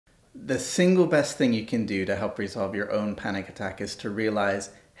The single best thing you can do to help resolve your own panic attack is to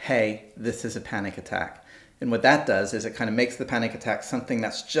realize, hey, this is a panic attack. And what that does is it kind of makes the panic attack something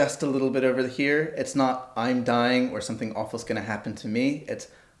that's just a little bit over here. It's not I'm dying or something awful's going to happen to me. It's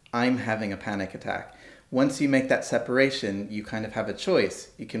I'm having a panic attack. Once you make that separation, you kind of have a choice.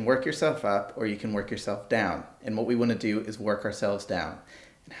 You can work yourself up or you can work yourself down. And what we want to do is work ourselves down.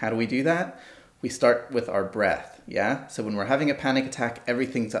 And how do we do that? We start with our breath, yeah? So when we're having a panic attack,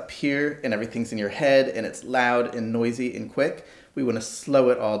 everything's up here and everything's in your head and it's loud and noisy and quick. We want to slow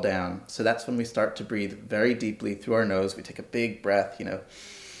it all down. So that's when we start to breathe very deeply through our nose. We take a big breath,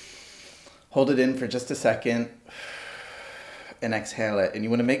 hold it in for just a second and exhale it. And you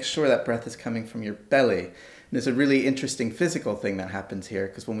want to make sure that breath is coming from your belly. And there's a really interesting physical thing that happens here,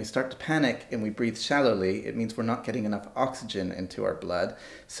 because when we start to panic and we breathe shallowly, it means we're not getting enough oxygen into our blood.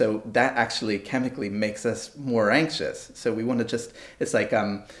 So that actually chemically makes us more anxious. So we want to just, it's like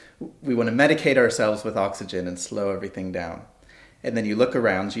we want to medicate ourselves with oxygen and slow everything down. And then you look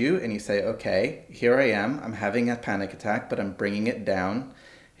around you and you say, okay, here I am. I'm having a panic attack, but I'm bringing it down.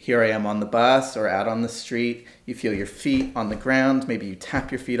 Here I am on the bus or out on the street. You feel your feet on the ground. Maybe you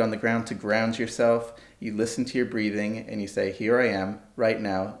tap your feet on the ground to ground yourself. You listen to your breathing and you say, here I am right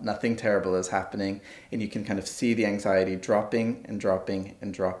now. Nothing terrible is happening. And you can kind of see the anxiety dropping and dropping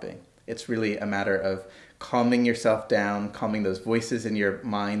and dropping. It's really a matter of calming yourself down, calming those voices in your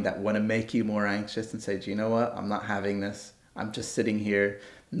mind that want to make you more anxious and say, do you know what? I'm not having this. I'm just sitting here.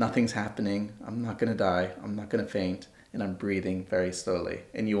 Nothing's happening. I'm not going to die. I'm not going to faint. And I'm breathing very slowly.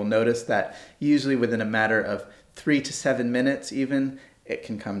 And you will notice that usually within a matter of 3 to 7 minutes even, it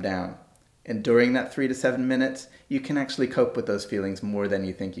can come down. And during that 3 to 7 minutes, you can actually cope with those feelings more than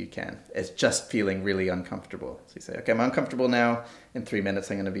you think you can. It's just feeling really uncomfortable. So you say, okay, I'm uncomfortable now. In 3 minutes,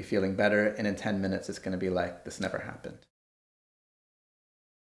 I'm going to be feeling better. And in 10 minutes, it's going to be like, this never happened.